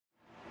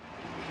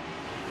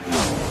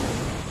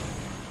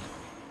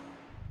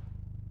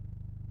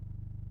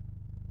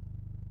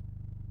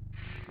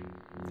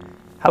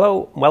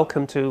Hello,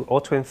 welcome to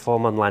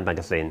AUTOiNFORM online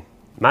magazine.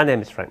 My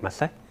name is Frank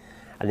Massey,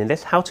 and in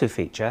this how-to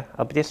feature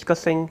I'll be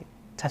discussing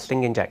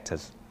testing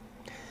injectors.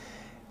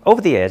 Over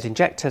the years,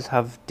 injectors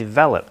have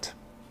developed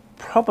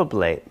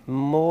probably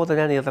more than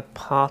any other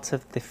part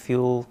of the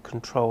fuel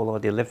control or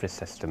delivery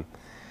system.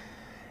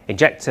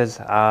 Injectors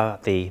are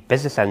the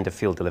business end of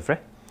fuel delivery,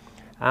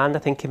 and I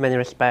think in many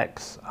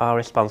respects are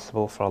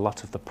responsible for a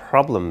lot of the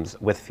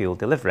problems with fuel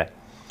delivery.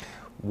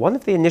 One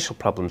of the initial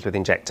problems with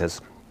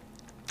injectors,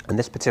 and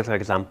this particular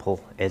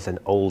example is an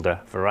older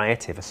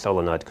variety of a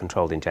solenoid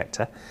controlled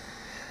injector.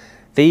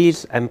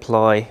 These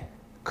employ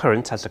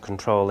current as a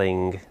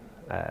controlling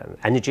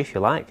energy, if you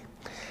like.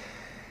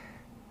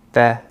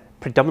 They're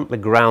predominantly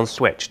ground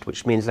switched,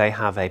 which means they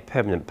have a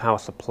permanent power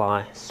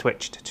supply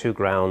switched to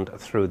ground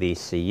through the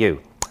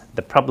ECU.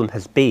 The problem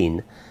has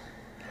been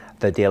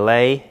the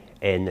delay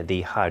in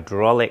the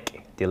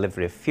hydraulic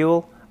delivery of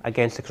fuel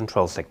against the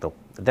control signal.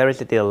 There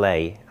is a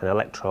delay, an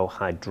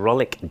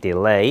electro-hydraulic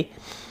delay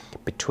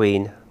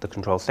between the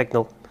control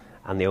signal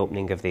and the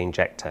opening of the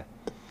injector,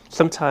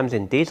 sometimes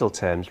in diesel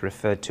terms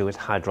referred to as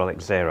hydraulic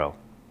zero,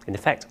 in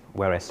effect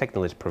where a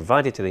signal is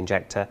provided to the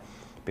injector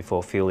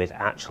before fuel is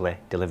actually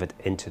delivered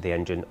into the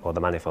engine or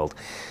the manifold.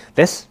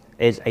 This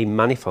is a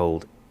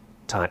manifold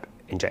type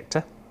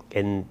injector.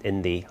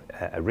 In the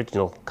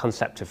original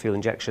concept of fuel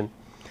injection,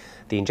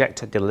 the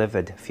injector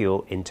delivered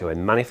fuel into a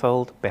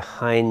manifold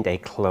behind a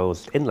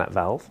closed inlet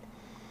valve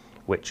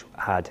which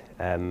had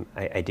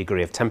a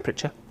degree of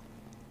temperature.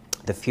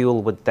 The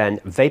fuel would then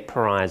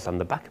vaporize on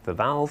the back of the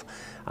valve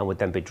and would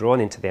then be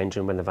drawn into the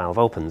engine when the valve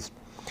opens.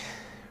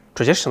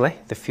 Traditionally,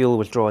 the fuel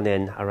was drawn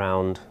in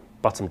around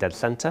bottom dead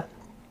center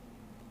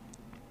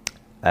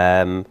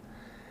and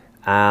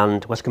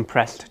was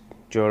compressed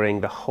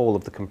during the whole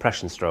of the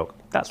compression stroke.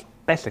 That's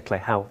basically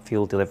how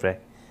fuel delivery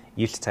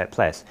used to take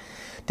place.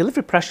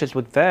 Delivery pressures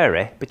would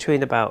vary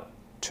between about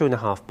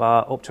 2.5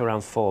 bar up to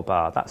around 4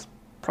 bar. That's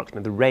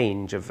approximately the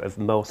range of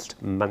most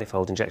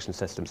manifold injection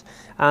systems,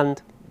 and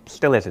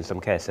still is in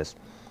some cases.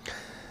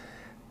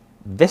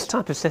 This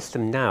type of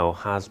system now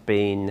has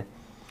been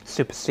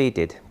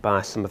superseded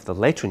by some of the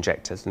later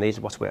injectors, and these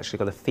are what we're actually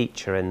going to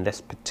feature in this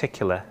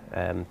particular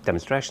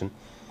demonstration,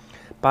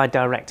 by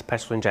direct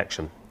petrol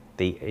injection.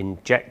 The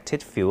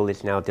injected fuel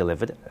is now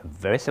delivered,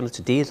 very similar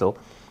to diesel,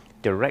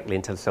 directly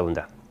into the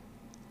cylinder.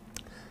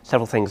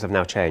 Several things have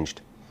now changed.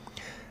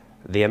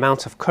 The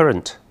amount of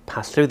current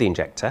passed through the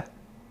injector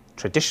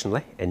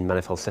traditionally in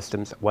manifold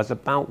systems was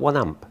about 1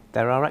 amp.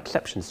 There are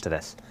exceptions to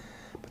this,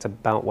 but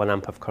about 1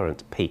 amp of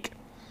current peak.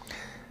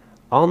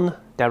 On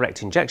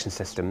direct injection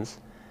systems,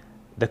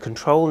 the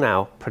control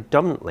now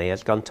predominantly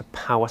has gone to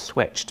power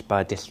switched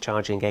by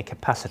discharging a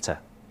capacitor.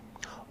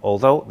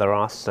 Although there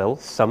are still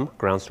some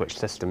ground switch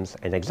systems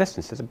in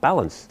existence, there's a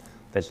balance.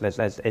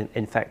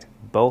 In fact,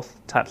 both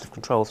types of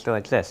control still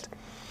exist.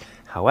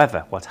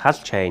 However, what has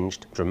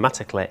changed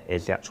dramatically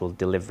is the actual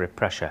delivery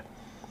pressure.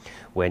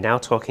 We're now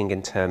talking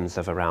in terms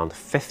of around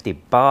 50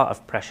 bar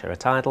of pressure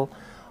at idle,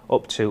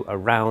 up to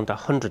around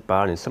 100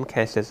 bar, and in some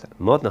cases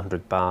more than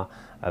 100 bar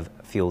of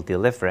fuel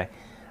delivery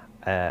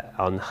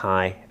on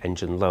high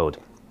engine load.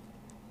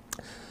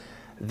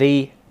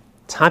 The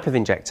type of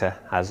injector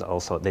has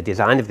also, the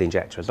design of the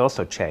injector has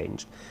also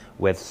changed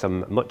with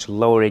some much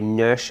lower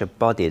inertia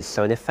bodies.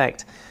 So in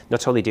effect,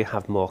 not only do you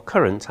have more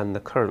current, and the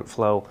current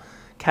flow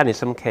can in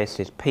some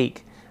cases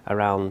peak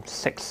around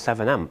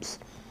 6-7 amps.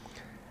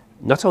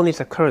 Not only is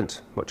the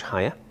current much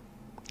higher,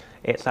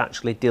 it's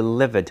actually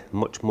delivered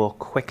much more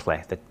quickly.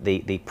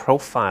 The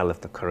profile of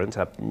the current,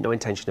 I have no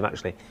intention of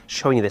actually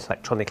showing you this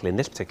electronically in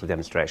this particular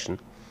demonstration.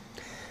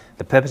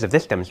 The purpose of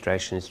this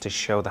demonstration is to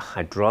show the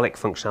hydraulic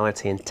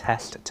functionality and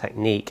test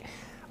technique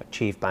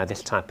achieved by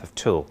this type of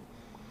tool.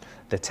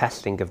 The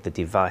testing of the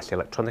device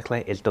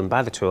electronically is done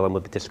by the tool, and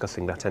we'll be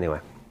discussing that anyway.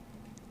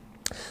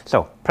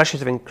 So, pressures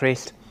have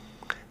increased,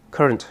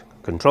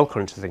 control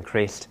current has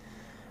increased,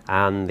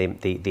 and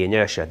the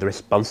inertia, the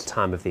response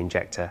time of the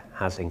injector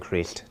has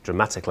increased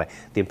dramatically.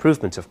 The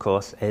improvement, of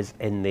course, is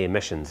in the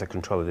emissions, the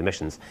control of the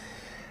emissions.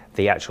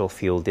 The actual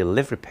fuel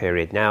delivery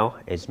period now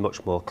is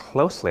much more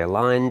closely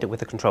aligned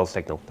with the control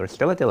signal. There is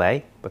still a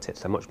delay, but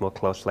it's a much more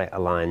closely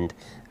aligned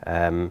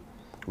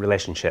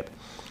relationship.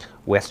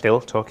 We're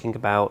still talking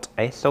about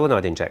a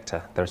solenoid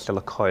injector. There is still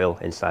a coil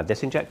inside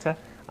this injector,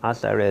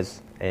 as there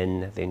is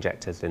in the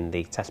injectors in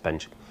the test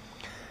bench.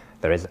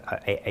 There is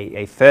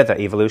a further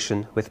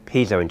evolution with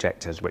piezo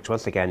injectors, which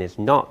once again is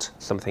not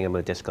something I'm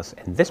going to discuss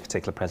in this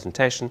particular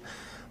presentation,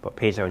 but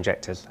piezo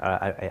injectors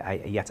are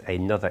yet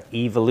another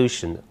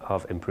evolution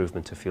of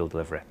improvement of fuel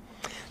delivery.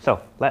 So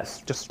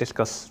let's just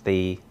discuss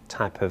the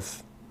type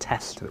of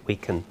test that we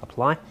can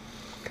apply.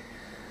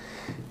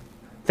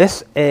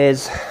 This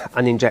is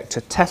an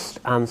injector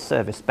test and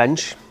service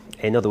bench.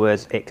 In other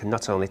words, it can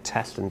not only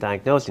test and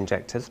diagnose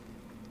injectors,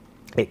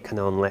 it can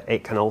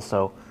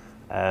also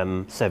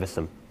service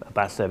them.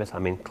 By service, I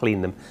mean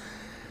clean them,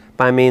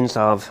 by means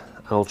of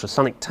an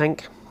ultrasonic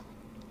tank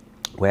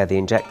where the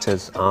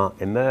injectors are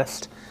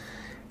immersed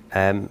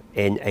in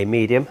a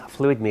medium, a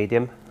fluid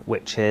medium,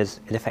 which is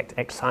in effect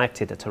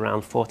excited at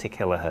around 40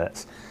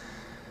 kilohertz.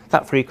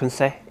 That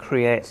frequency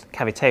creates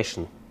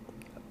cavitation,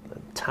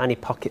 tiny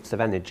pockets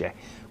of energy,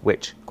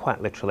 which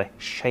quite literally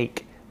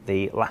shake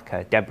the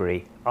lacquer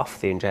debris off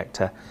the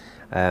injector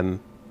and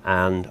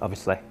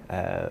obviously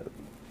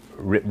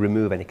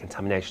remove any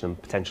contamination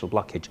and potential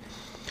blockage.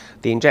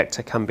 The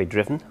injector can be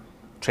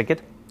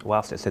triggered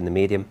whilst it's in the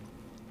medium,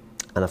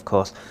 and of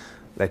course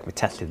they can be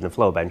tested in the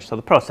flow bench. So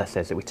the process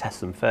is that we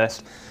test them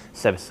first,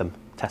 service them,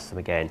 test them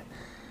again.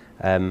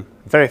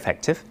 Very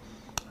effective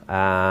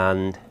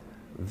and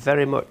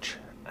very much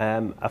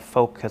a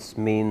focused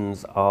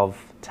means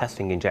of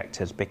testing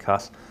injectors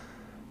because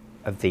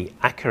of the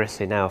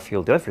accuracy now of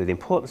fuel delivery. The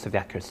importance of the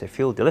accuracy of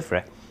fuel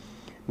delivery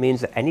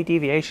means that any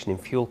deviation in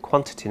fuel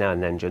quantity now in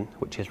an engine,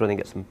 which is running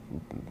at some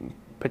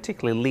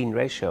particularly lean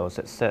ratios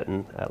at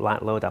certain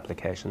light load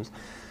applications,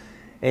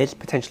 is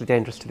potentially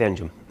dangerous to the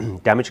engine.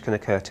 Damage can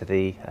occur to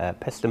the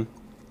piston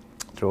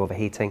through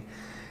overheating,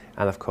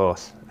 and of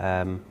course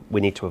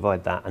we need to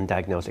avoid that and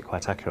diagnose it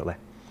quite accurately.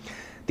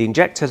 The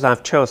injectors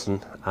I've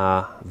chosen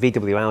are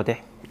VW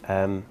Audi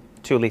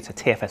 2-litre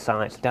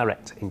TFSI, it's a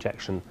direct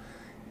injection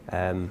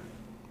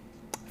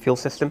fuel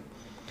system.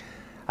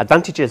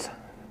 Advantages: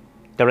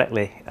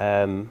 directly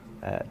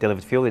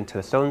delivered fuel into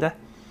the cylinder,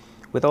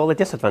 with all the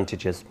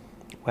disadvantages,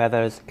 where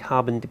there's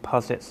carbon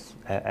deposits,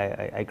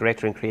 a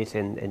greater increase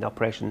in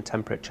operation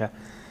temperature,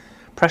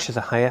 pressures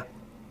are higher.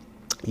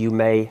 You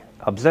may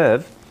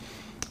observe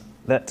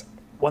that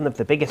one of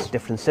the biggest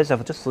differences,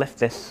 I'll just lift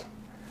this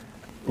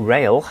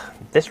rail.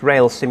 This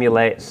rail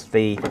simulates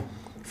the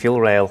fuel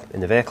rail in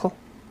the vehicle.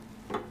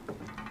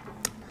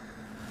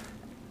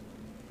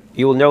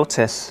 You will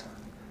notice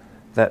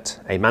that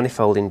a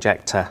manifold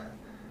injector,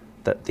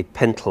 that the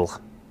pintle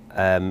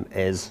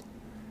is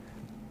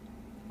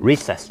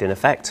recessed in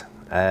effect.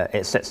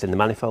 It sits in the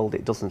manifold,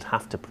 it doesn't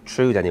have to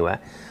protrude anywhere,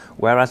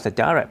 whereas the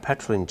direct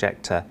petrol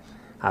injector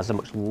has a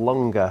much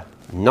longer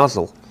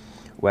nozzle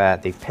where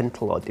the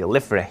pintle or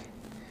delivery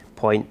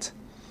point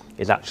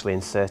is actually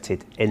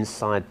inserted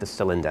inside the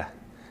cylinder.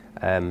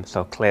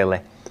 So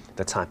clearly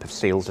the type of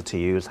seals that are to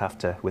use have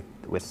to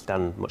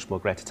withstand much more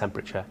greater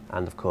temperature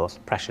and of course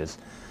pressures.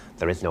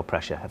 There is no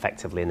pressure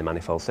effectively in the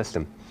manifold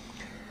system,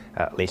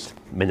 at least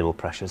minimal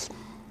pressures.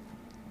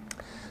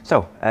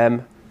 So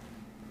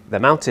they're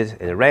mounted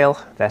in a rail,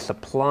 they're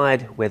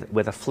supplied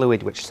with a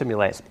fluid which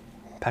simulates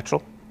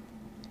petrol.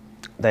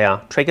 They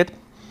are triggered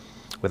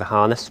with a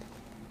harness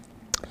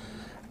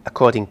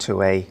according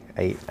to a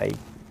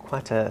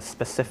quite a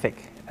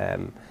specific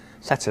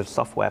set of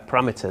software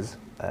parameters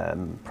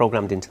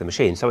programmed into the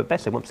machine. So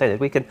basically what I'm saying is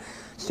we can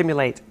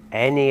simulate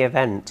any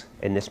event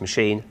in this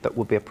machine that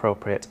would be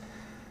appropriate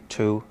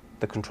to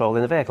the control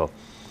in the vehicle.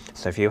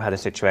 So if you had a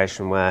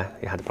situation where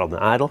you had a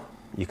problem at idle,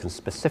 you can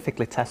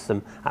specifically test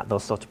them at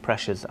those sort of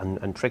pressures and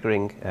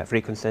triggering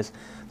frequencies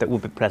that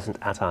would be present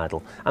at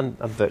idle and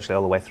virtually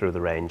all the way through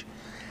the range.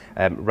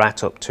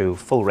 Right up to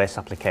full race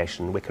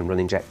application, we can run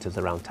injectors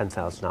around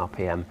 10,000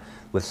 RPM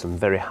with some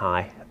very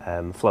high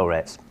flow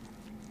rates.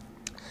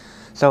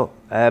 So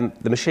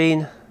the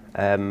machine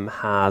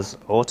has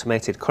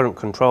automated current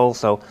control,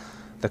 so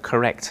the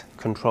correct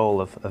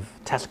control of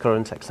test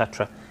current,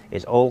 etc.,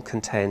 is all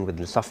contained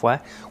within the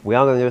software. We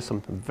are going to do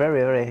some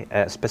very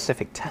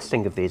specific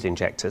testing of these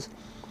injectors.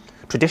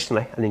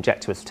 Traditionally, an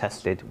injector is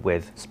tested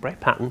with spray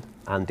pattern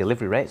and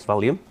delivery rates,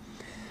 volume.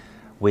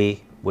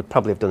 We would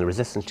probably have done a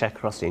resistance check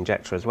across the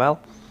injector as well.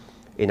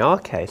 In our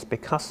case,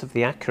 because of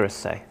the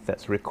accuracy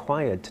that's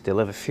required to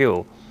deliver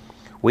fuel,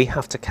 we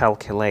have to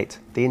calculate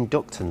the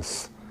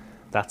inductance,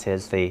 that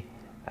is the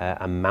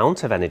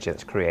amount of energy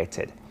that's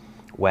created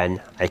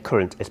when a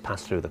current is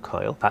passed through the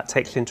coil. That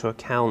takes into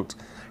account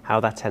how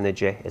that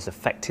energy is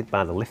affected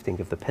by the lifting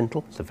of the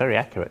pintle. It's a very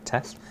accurate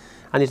test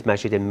and is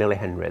measured in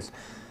millihenries.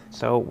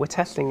 So we're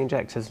testing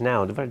injectors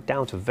now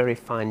down to a very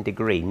fine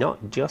degree,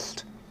 not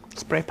just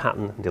spray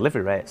pattern and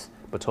delivery rates,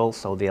 but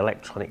also the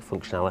electronic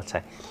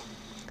functionality.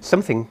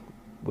 Something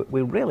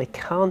we really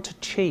can't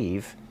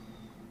achieve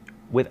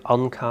with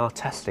on-car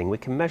testing. We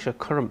can measure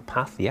current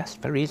path, yes,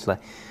 very easily.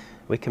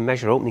 We can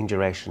measure opening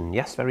duration,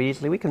 yes, very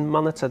easily. We can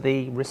monitor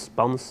the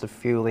response of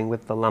fueling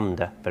with the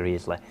lambda very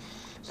easily.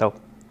 So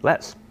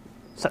let's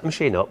set the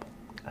machine up,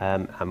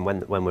 and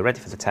when we're ready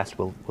for the test,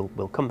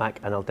 we'll come back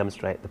and I'll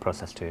demonstrate the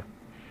process to you.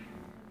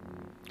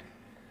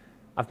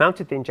 I've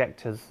mounted the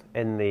injectors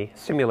in the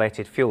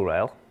simulated fuel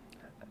rail.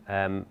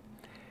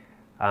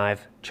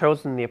 I've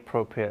chosen the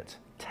appropriate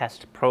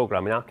test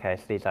program. In our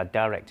case, these are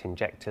direct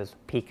injectors,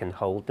 peak and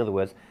hold. In other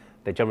words,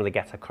 they generally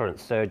get a current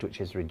surge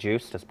which is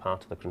reduced as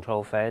part of the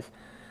control phase.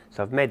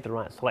 So I've made the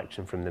right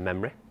selection from the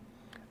memory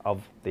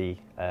of the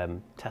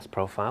test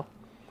profile.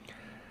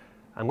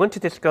 I'm going to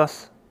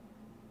discuss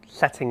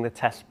setting the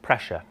test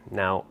pressure.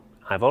 Now,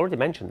 I've already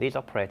mentioned these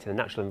operate in a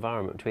natural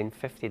environment between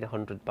 50 to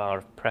 100 bar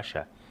of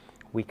pressure.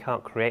 We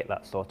can't create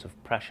that sort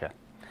of pressure.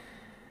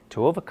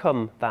 To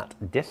overcome that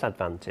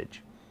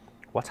disadvantage,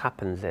 what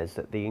happens is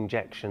that the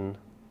injection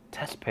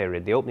test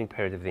period, the opening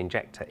period of the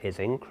injector, is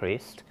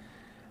increased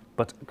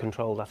but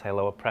controlled at a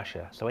lower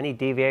pressure. So any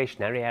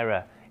deviation, any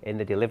error in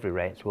the delivery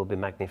rates will be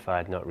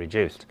magnified, not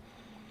reduced.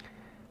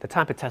 The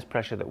type of test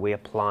pressure that we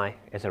apply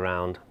is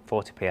around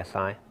 40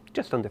 psi,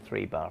 just under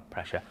 3 bar of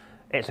pressure.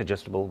 It's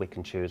adjustable, we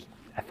can choose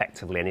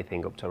effectively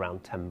anything up to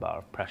around 10 bar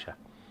of pressure.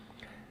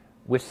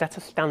 We've set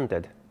a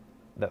standard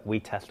that we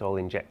test all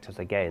injectors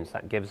against.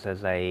 That gives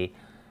us a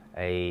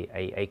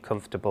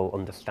comfortable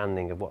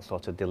understanding of what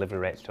sort of delivery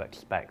rates to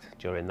expect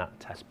during that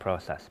test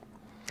process.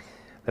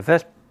 The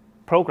first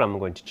program I'm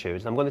going to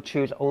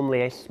choose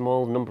only a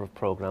small number of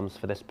programs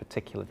for this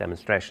particular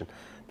demonstration.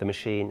 The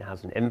machine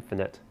has an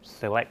infinite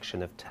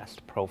selection of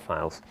test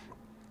profiles,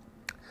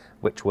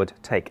 which would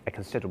take a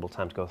considerable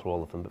time to go through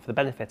all of them. But for the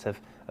benefit of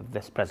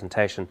this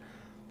presentation,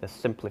 the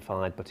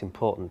simplified but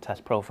important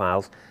test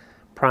profiles.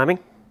 Priming.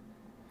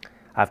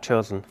 I've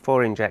chosen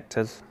 4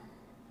 injectors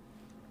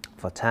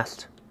for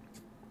test.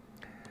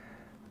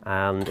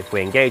 And if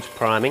we engage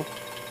priming,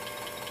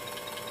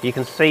 you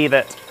can see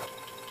that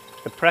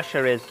the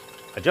pressure is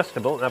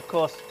adjustable, and of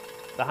course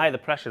the higher the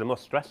pressure, the more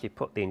stress you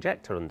put the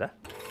injector under.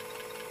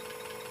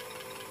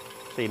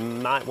 So you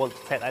might want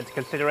to take that into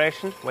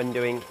consideration when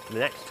doing the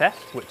next test,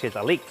 which is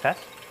a leak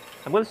test.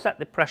 I'm going to set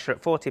the pressure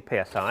at 40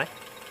 psi.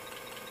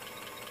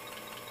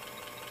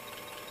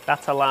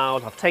 That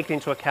allows, I've taken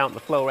into account the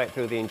flow rate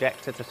through the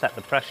injector to set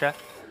the pressure.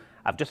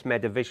 I've just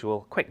made a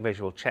quick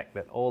visual check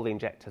that all the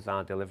injectors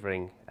are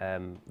delivering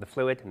the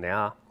fluid, and they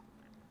are.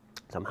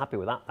 So I'm happy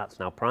with that, that's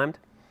now primed.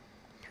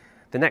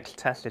 The next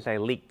test is a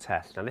leak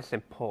test. Now this is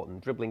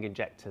important. Dribbling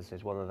injectors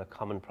is one of the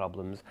common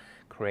problems,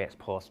 creates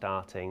poor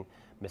starting,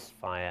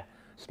 misfire,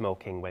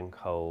 smoking when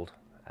cold,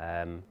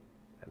 and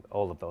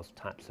all of those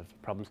types of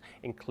problems,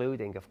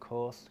 including, of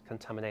course,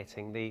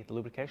 contaminating the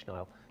lubrication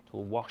oil. It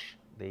will wash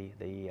the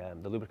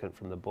lubricant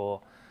from the bore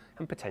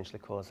and potentially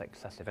cause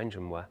excessive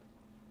engine wear.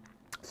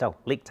 So,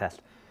 leak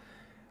test.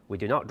 We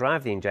do not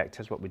drive the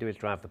injectors, what we do is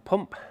drive the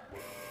pump,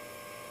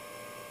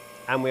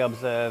 and we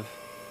observe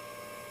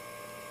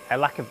a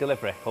lack of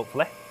delivery,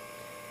 hopefully.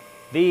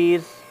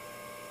 These,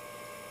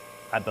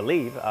 I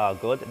believe, are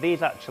good.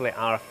 These actually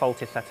are a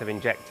faulty set of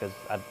injectors.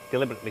 I've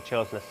deliberately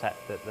chosen a set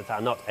that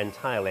are not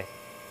entirely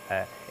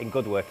in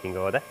good working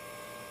order.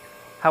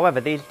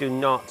 However, these do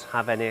not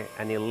have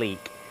any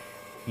leak.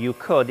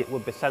 It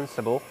would be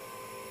sensible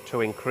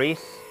to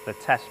increase the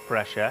test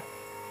pressure,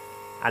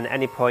 and at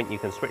any point you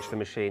can switch the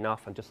machine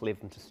off and just leave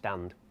them to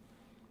stand.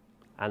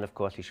 And of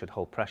course you should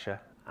hold pressure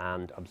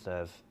and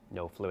observe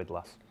no fluid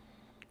loss.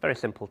 Very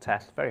simple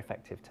test, very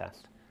effective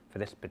test for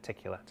this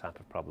particular type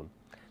of problem.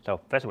 So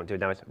first what we're going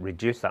to do now is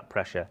reduce that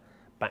pressure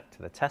back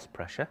to the test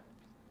pressure.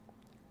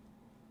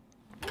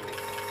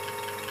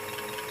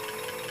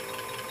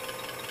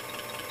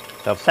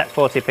 So I've set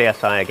 40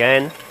 psi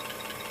again.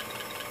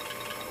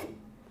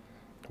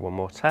 One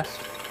more test.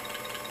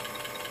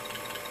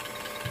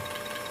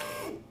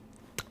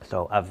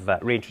 So I've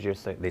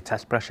reintroduced the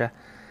test pressure.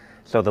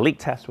 So the leak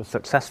test was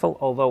successful,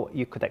 although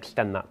you could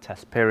extend that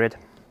test period.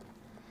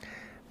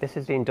 This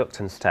is the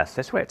inductance test.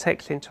 This is where it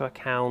takes into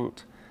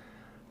account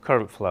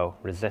current flow,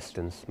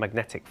 resistance,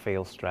 magnetic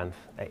field strength.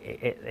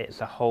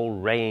 It's a whole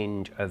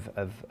range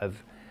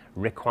of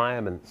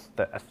requirements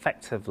that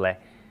effectively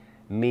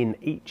mean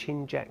each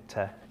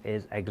injector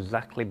is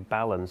exactly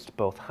balanced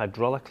both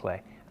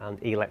hydraulically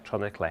and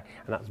electronically,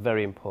 and that's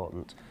very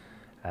important.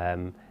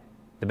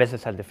 The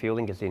business end of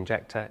fueling is the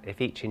injector. If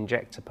each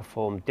injector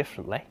performed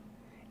differently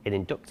in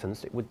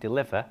inductance, it would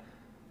deliver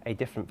a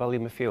different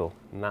volume of fuel,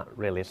 and that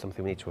really is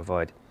something we need to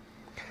avoid.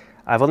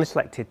 I've only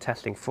selected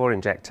testing 4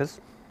 injectors,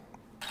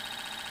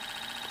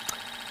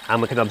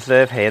 and we can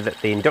observe here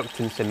that the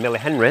inductance in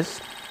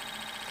millihenries,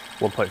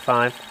 1.5,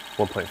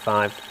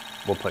 1.5,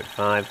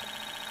 1.5,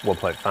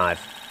 1.5.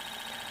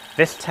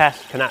 This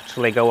test can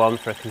actually go on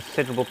for a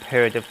considerable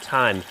period of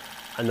time.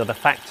 Another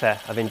factor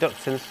of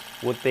inductance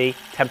would be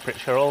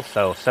temperature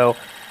also, so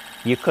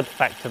you could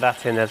factor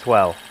that in as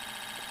well.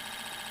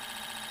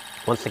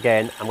 Once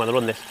again, I'm going to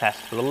run this test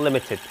for a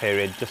limited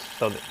period just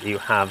so that you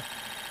have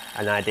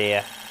an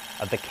idea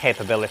of the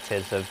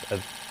capabilities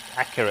of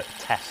accurate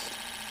test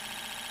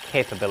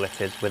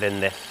capabilities within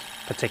this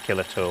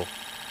particular tool.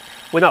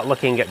 We're not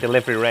looking at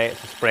delivery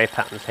rates or spray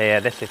patterns here.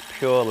 This is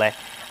purely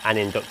an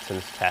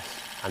inductance test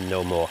and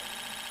no more.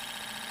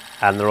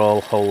 And they're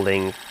all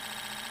holding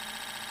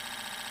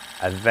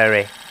a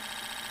very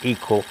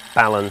equal,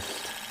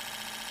 balanced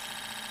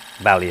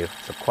value,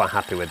 so quite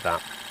happy with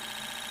that.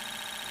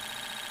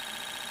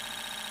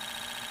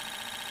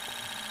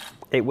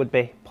 It would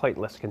be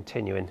pointless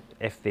continuing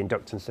if the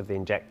inductance of the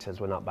injectors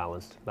were not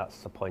balanced.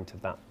 That's the point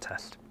of that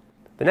test.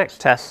 The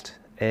next test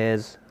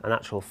is an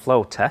actual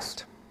flow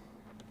test.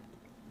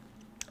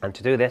 And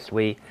to do this,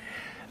 we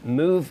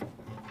move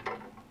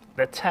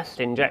the test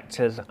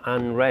injectors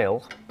and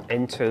rail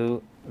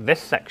into this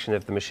section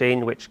of the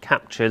machine, which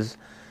captures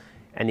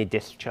any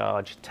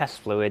discharged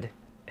test fluid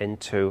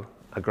into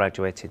a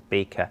graduated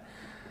beaker.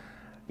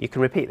 You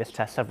can repeat this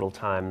test several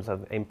times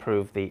and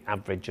improve the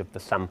average of the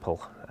sample,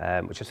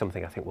 which is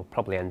something I think we'll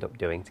probably end up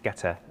doing to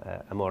get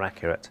a more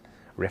accurate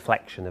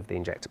reflection of the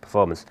injector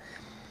performance.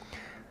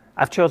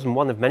 I've chosen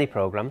one of many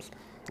programs.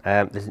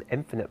 There's an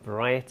infinite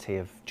variety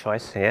of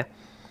choice here.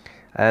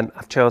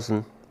 I've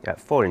chosen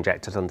 4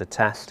 injectors under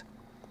test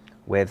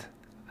with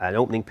an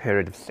opening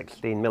period of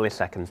 16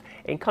 milliseconds.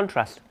 In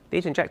contrast,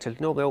 these injectors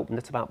normally open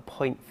at about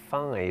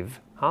 0.5,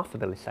 half a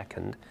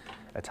millisecond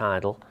at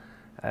idle.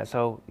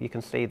 So you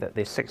can see that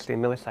the 16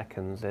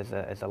 milliseconds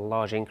is a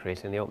large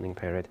increase in the opening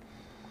period.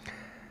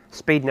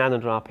 Speed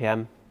 900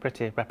 RPM,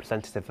 pretty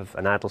representative of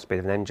an idle speed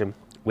of an engine,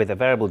 with a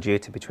variable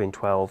duty between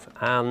 12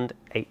 and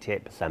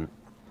 88%.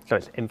 So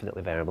it's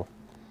infinitely variable.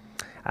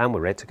 And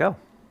we're ready to go.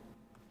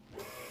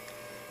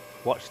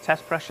 Watch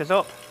test pressures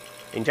up,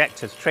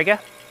 injectors trigger.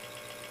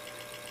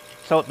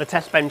 So the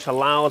test bench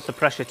allows the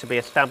pressure to be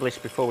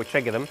established before we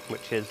trigger them,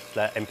 which is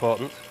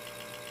important.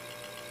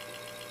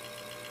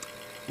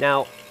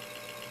 Now,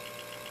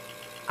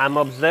 I'm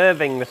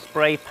observing the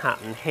spray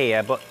pattern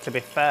here, but to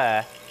be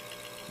fair,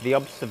 the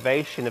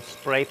observation of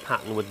spray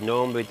pattern would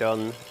normally be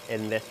done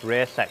in this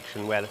rear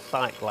section where the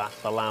sight glass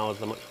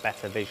allows a much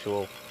better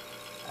visual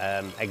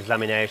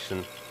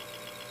examination.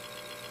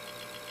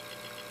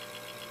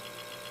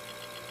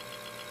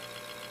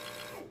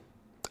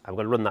 I'm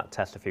going to run that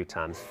test a few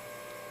times.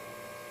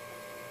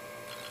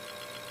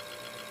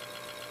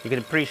 You can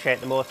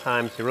appreciate the more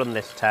times you run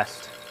this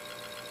test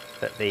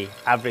that the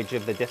average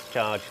of the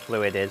discharge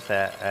fluid is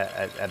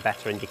a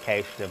better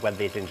indication of whether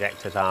these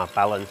injectors are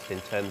balanced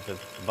in terms of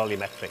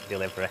volumetric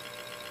delivery.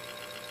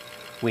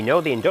 We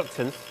know the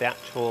inductance, the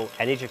actual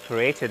energy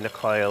created in the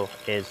coil,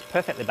 is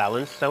perfectly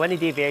balanced, so any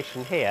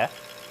deviation here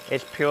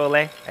is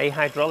purely a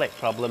hydraulic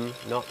problem,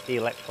 not the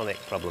electronic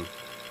problem.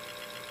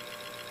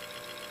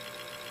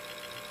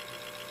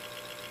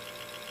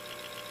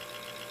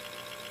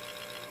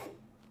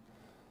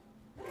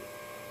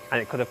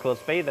 And it could of course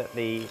be that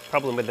the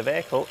problem with the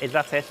vehicle is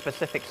at a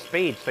specific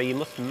speed, so you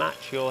must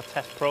match your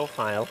test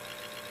profile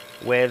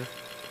with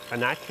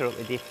an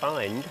accurately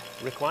defined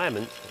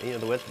requirement. In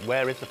other words,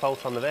 where is the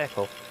fault on the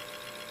vehicle?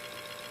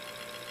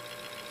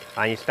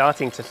 And you're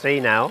starting to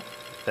see now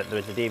that there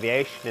is a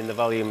deviation in the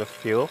volume of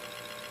fuel,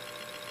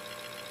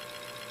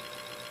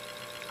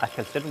 a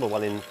considerable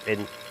one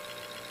in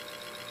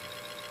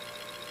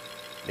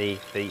the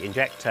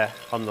injector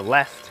on the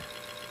left.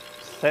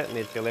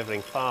 Certainly is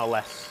delivering far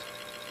less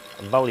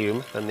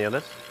volume than the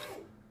others.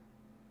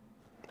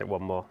 Get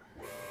one more.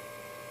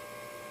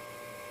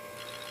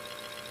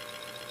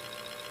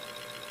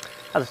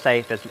 As I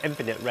say, there's an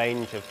infinite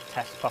range of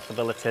test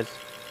possibilities.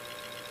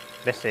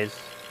 This is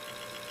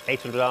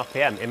 800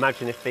 RPM.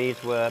 Imagine if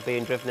these were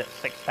being driven at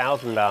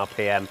 6,000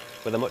 RPM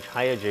with a much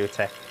higher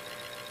duty.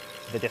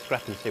 The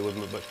discrepancy would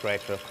be much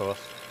greater, of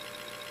course.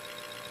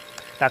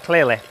 Now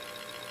clearly,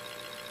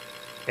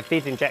 if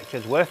these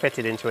injectors were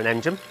fitted into an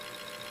engine,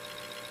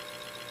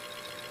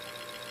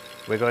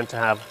 we're going to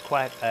have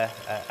quite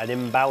an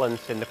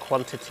imbalance in the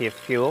quantity of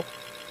fuel.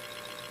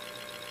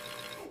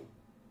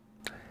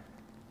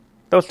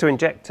 Those 2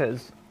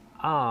 injectors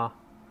are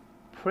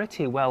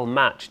pretty well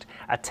matched.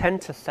 I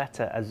tend to set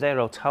a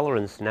zero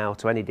tolerance now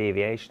to any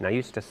deviation. I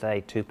used to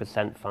say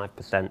 2%,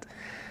 5%.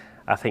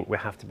 I think we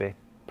have to be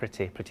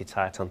pretty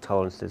tight on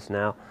tolerances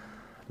now.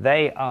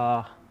 They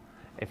are,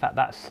 in fact,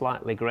 that's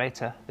slightly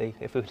greater.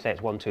 If we say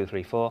it's 1, 2,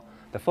 3, 4,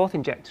 the 4th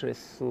injector is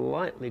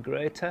slightly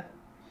greater.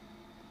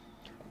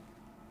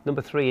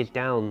 Number 3 is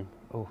down,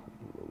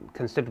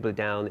 considerably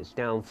down. It's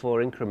down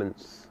 4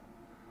 increments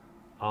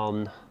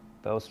on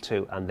those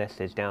 2, and this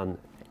is down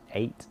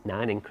 8,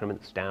 9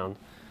 increments down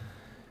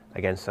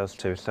against those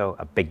 2. So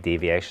a big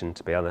deviation,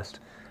 to be honest.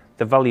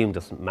 The volume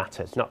doesn't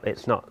matter.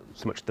 It's not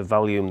so much the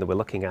volume that we're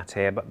looking at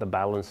here, but the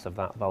balance of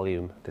that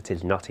volume that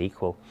is not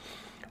equal.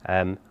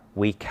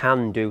 We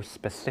can do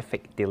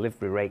specific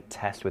delivery rate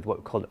tests with what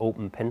we call an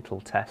open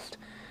pintle test.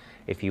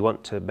 If you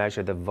want to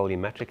measure the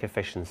volumetric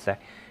efficiency,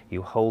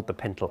 you hold the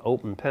pintle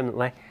open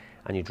permanently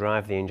and you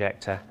drive the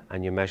injector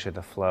and you measure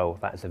the flow.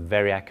 That is a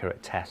very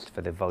accurate test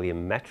for the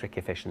volumetric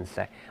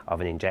efficiency of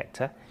an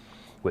injector,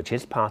 which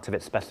is part of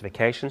its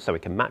specification, so we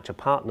can match a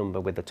part number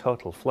with the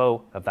total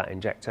flow of that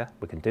injector.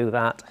 We can do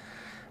that,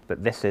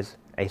 but this is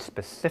a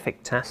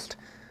specific test,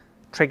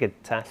 triggered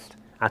test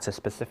at a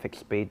specific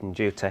speed and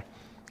duty,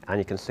 and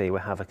you can see we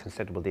have a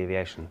considerable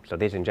deviation. So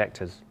these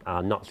injectors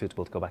are not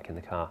suitable to go back in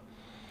the car.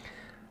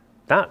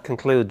 That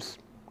concludes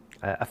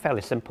a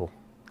fairly simple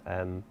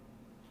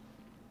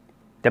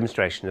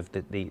demonstration of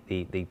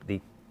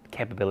the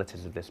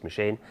capabilities of this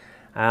machine,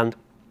 and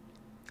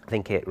I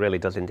think it really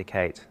does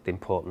indicate the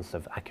importance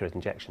of accurate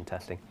injection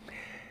testing.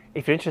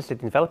 If you're interested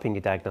in developing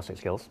your diagnostic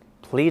skills,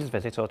 please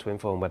visit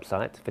AUTOiNFORM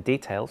website for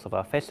details of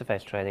our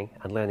face-to-face training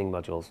and learning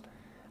modules.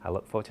 I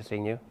look forward to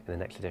seeing you in the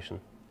next edition.